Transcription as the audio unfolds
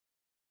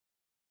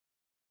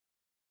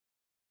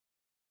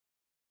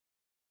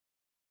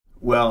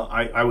Well,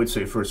 I would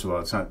say first of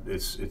all,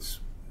 it's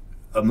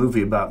a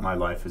movie about my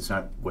life. It's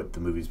not what the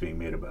movie's being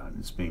made about.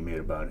 It's being made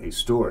about a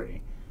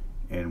story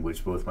in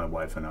which both my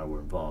wife and I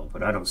were involved.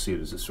 But I don't see it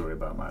as a story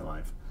about my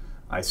life.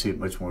 I see it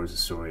much more as a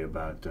story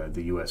about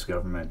the U.S.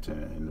 government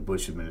and the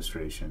Bush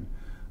administration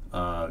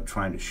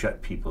trying to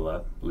shut people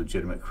up,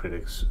 legitimate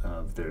critics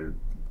of their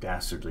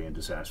dastardly and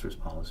disastrous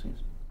policies.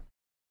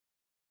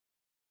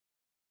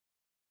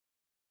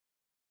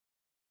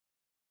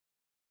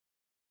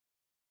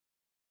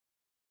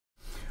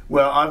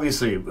 Well,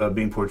 obviously,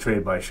 being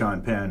portrayed by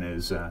Sean Penn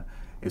is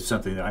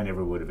something that I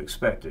never would have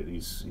expected.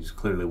 He's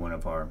clearly one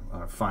of our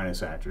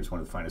finest actors,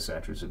 one of the finest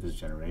actors of his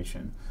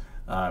generation.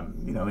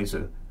 He's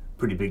a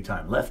pretty big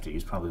time lefty.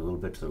 He's probably a little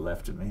bit to the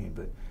left of me,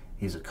 but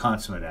he's a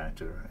consummate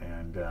actor,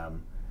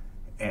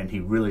 and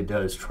he really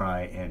does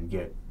try and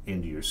get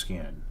into your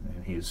skin.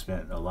 And he has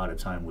spent a lot of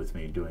time with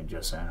me doing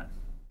just that.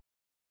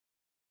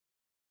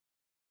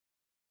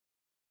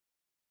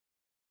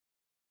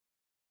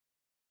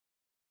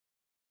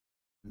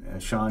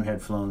 Sean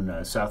had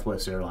flown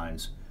Southwest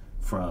Airlines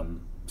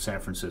from San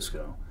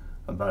Francisco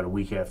about a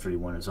week after he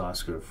won his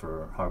Oscar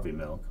for Harvey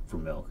Milk,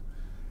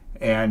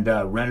 and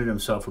rented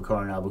himself a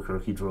car in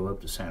Albuquerque, drove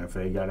up to Santa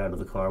Fe, got out of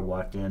the car,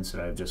 walked in, said,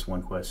 "I have just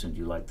one question. Do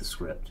you like the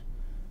script?"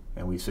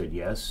 And we said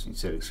yes. He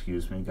said,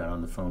 "Excuse me," got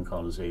on the phone,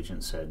 called his agent,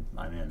 and said,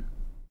 "I'm in."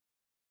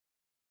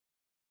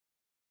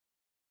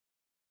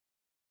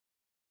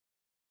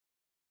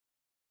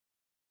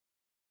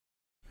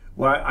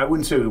 Well, I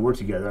wouldn't say we worked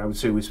together. I would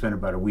say we spent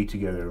about a week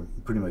together,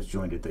 pretty much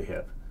joined at the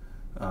hip,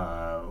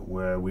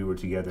 where we were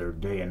together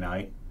day and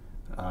night.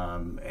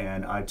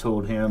 And I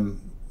told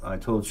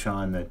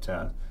Sean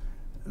that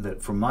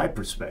from my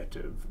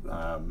perspective,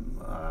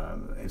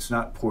 it's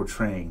not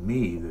portraying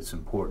me that's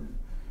important.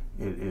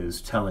 It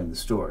is telling the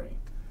story.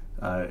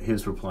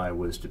 His reply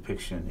was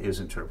depiction is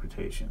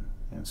interpretation,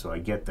 and so I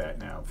get that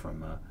now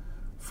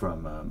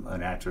from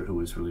an actor who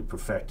has really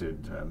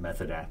perfected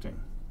method acting.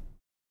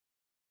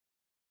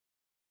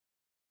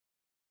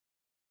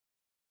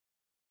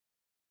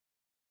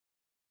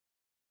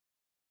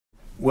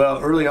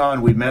 Well, early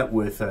on, we met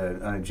with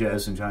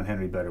Jez and John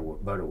Henry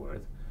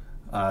Butterworth.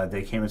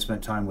 They came and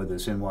spent time with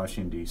us in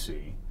Washington,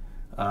 D.C.,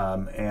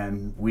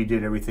 and we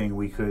did everything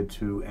we could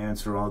to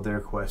answer all their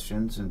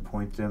questions and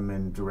point them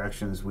in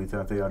directions we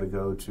thought they ought to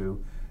go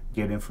to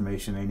get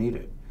information they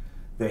needed.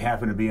 They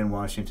happened to be in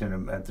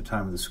Washington at the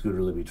time of the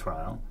Scooter Libby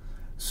trial,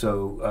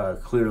 so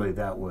clearly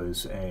that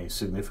was a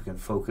significant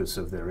focus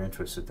of their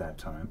interest at that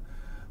time.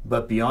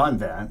 But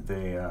beyond that,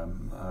 they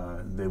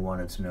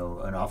wanted to know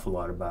an awful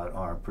lot about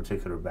our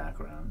particular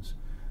backgrounds.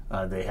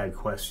 They had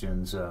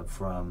questions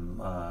from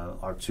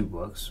our two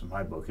books,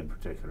 my book in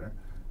particular,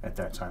 at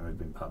that time had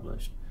been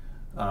published.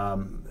 They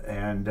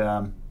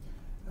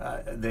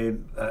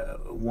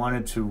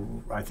wanted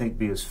to, I think,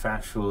 be as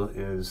factual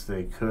as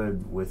they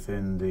could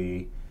within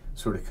the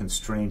sort of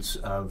constraints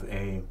of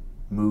a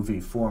movie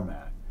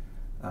format.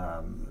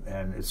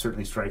 And it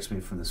certainly strikes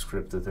me from the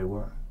script that they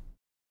were.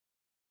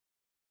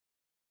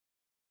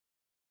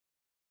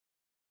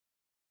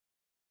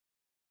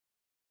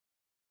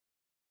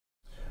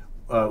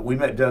 We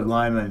met Doug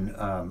Liman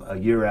a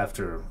year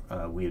after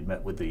we had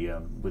met with the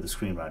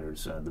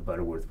screenwriters, the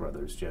Butterworth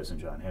brothers, Jez and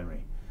John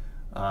Henry,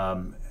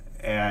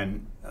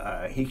 and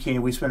he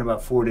came. We spent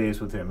about 4 days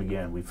with him.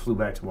 Again, we flew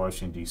back to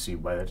Washington D.C.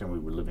 By that time, we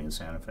were living in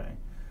Santa Fe,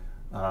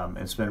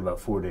 and spent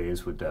about 4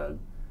 days with Doug,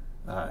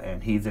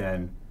 and he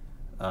then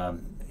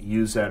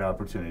used that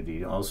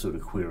opportunity also to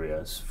query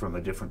us from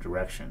a different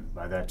direction.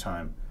 By that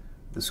time,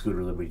 the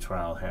Scooter Libby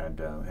trial had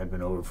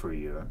been over for a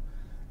year.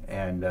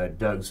 And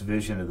Doug's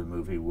vision of the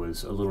movie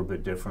was a little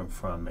bit different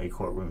from a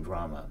courtroom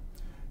drama.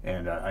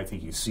 And I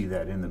think you see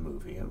that in the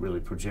movie. It really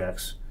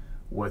projects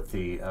what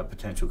the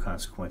potential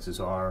consequences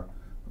are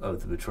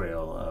of the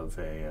betrayal of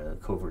a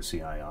covert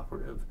CI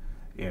operative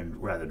in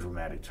rather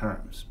dramatic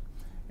terms.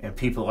 And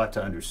people ought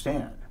to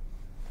understand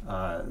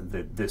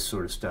that this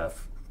sort of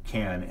stuff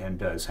can and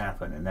does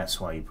happen, and that's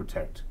why you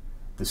protect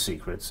the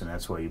secrets, and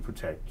that's why you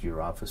protect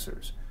your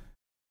officers.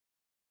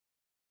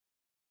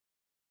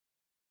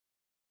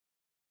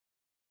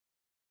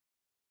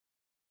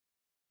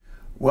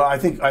 Well, I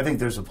think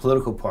there's a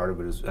political part of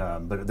it,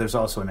 but there's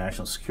also a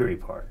national security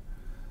part.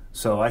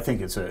 So I think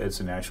it's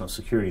a national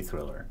security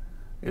thriller,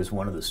 is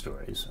one of the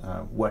stories.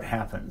 What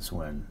happens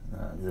when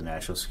the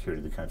national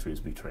security of the country is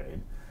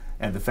betrayed,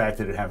 and the fact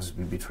that it happens to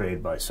be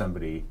betrayed by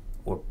somebody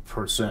or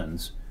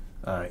persons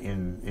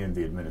in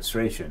the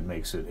administration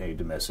makes it a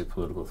domestic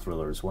political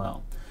thriller as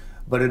well.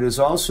 But it is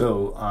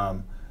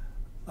also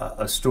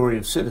a story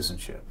of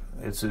citizenship.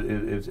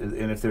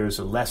 And if there is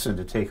a lesson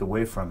to take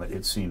away from it,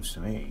 it seems to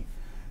me,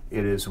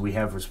 it is we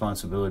have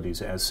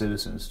responsibilities as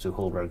citizens to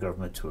hold our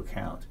government to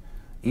account,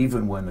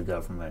 even when the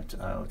government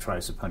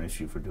tries to punish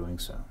you for doing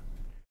so.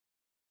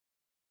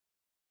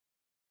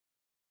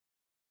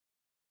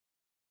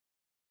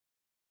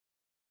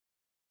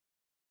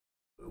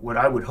 What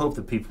I would hope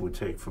that people would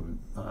take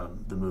from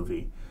the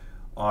movie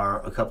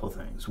are a couple of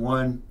things.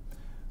 One,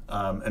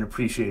 an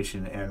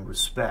appreciation and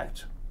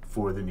respect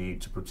for the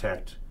need to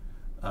protect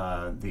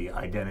the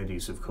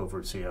identities of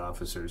covert CIA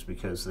officers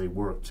because they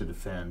work to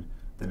defend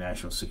the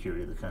national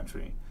security of the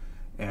country.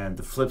 And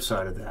the flip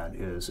side of that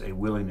is a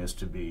willingness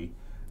to be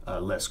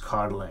less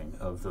coddling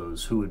of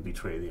those who would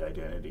betray the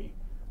identity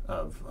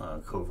of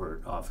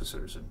covert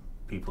officers and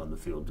people in the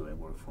field doing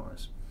work for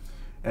us.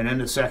 And then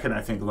the second,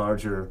 I think,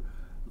 larger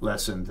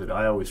lesson that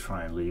I always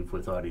try and leave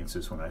with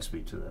audiences when I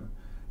speak to them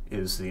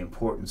is the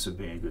importance of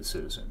being a good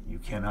citizen. You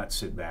cannot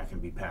sit back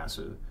and be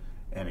passive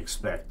and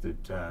expect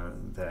that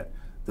that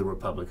the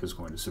Republic is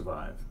going to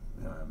survive.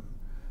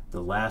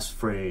 The last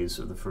phrase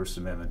of the First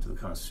Amendment to the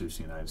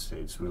Constitution of the United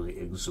States really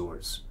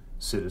exhorts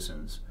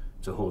citizens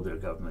to hold their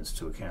governments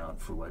to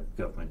account for what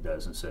government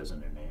does and says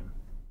in their name.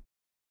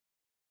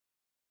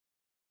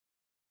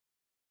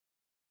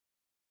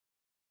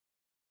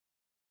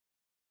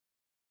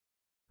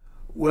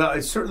 Well,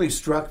 it certainly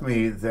struck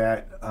me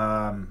that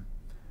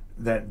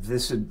that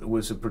this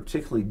was a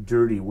particularly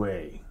dirty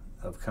way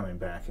of coming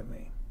back at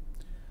me.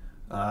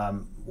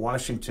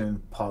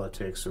 Washington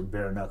politics are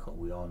bare knuckle.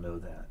 We all know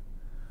that.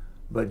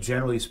 But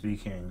generally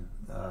speaking,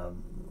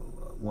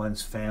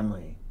 one's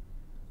family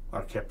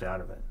are kept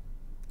out of it,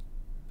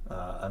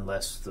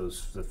 unless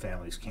the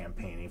family's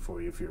campaigning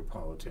for you if you're a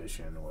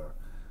politician,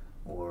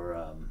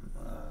 or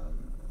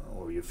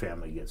your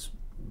family gets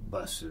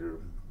busted or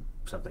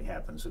something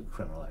happens with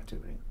criminal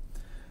activity.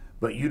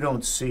 But you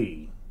don't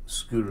see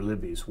Scooter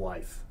Libby's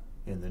wife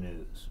in the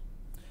news.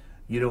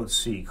 You don't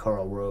see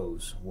Karl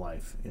Rove's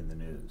wife in the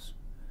news.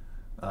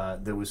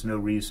 There was no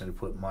reason to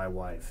put my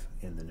wife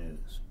in the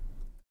news.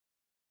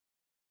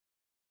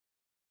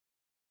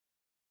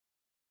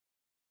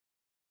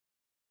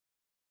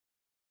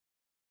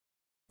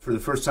 For the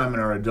first time in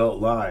our adult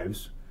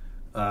lives,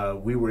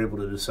 we were able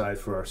to decide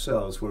for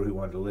ourselves where we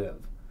wanted to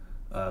live.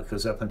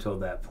 Because up until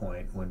that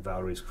point, when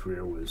Valerie's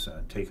career was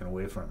taken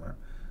away from her,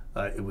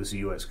 it was the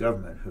U.S.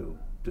 government who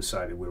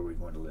decided where we were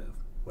going to live,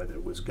 whether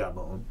it was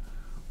Gabon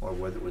or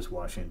whether it was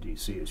Washington,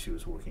 D.C., as she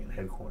was working at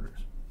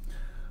headquarters.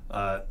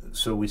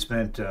 So we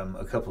spent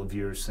a couple of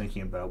years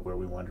thinking about where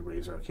we wanted to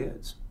raise our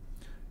kids.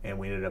 And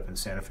we ended up in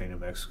Santa Fe, New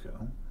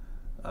Mexico,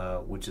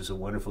 which is a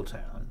wonderful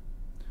town.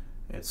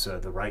 It's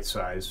the right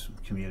size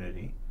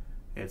community.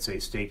 It's a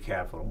state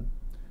capital.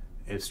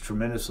 It's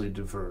tremendously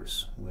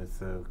diverse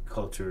with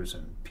cultures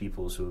and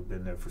peoples who have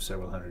been there for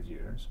several hundred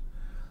years.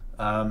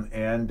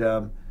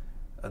 The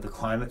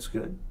climate's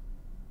good,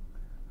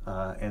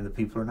 and the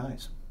people are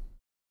nice.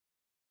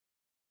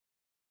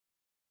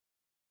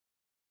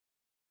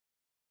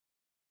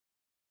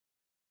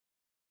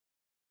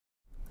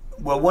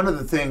 Well, one of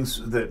the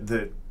things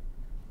that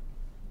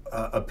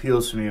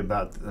appeals to me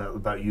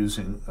about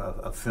using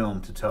a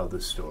film to tell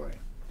this story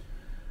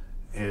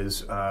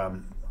is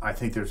I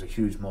think there's a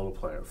huge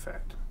multiplier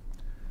effect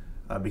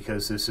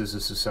because this is a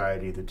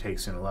society that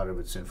takes in a lot of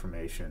its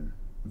information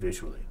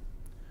visually.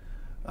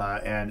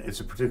 And it's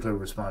a particular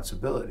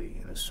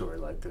responsibility in a story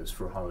like this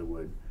for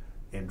Hollywood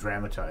in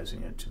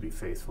dramatizing it to be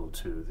faithful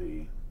to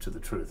the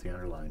truth, the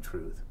underlying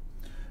truth.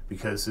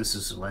 Because this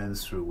is a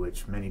lens through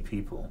which many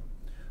people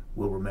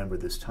will remember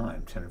this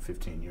time 10 or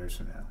 15 years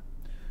from now.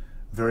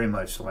 Very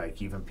much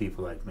like even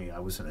people like me. I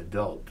was an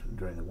adult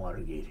during the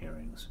Watergate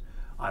hearings.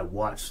 I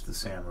watched the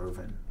Sam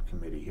Ervin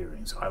committee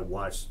hearings. I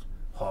watched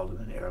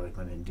Haldeman,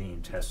 Ehrlichman, and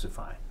Dean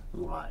testify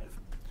live.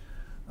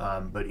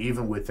 But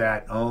even with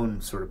that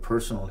own sort of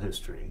personal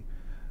history,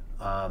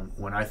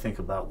 when I think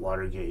about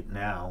Watergate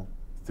now,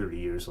 30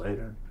 years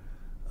later,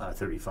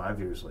 35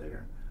 years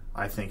later,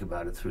 I think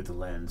about it through the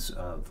lens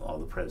of All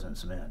the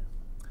President's Men.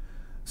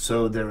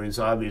 So there is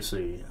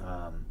obviously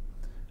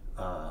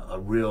a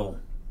real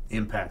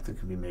impact that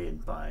can be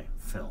made by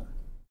film.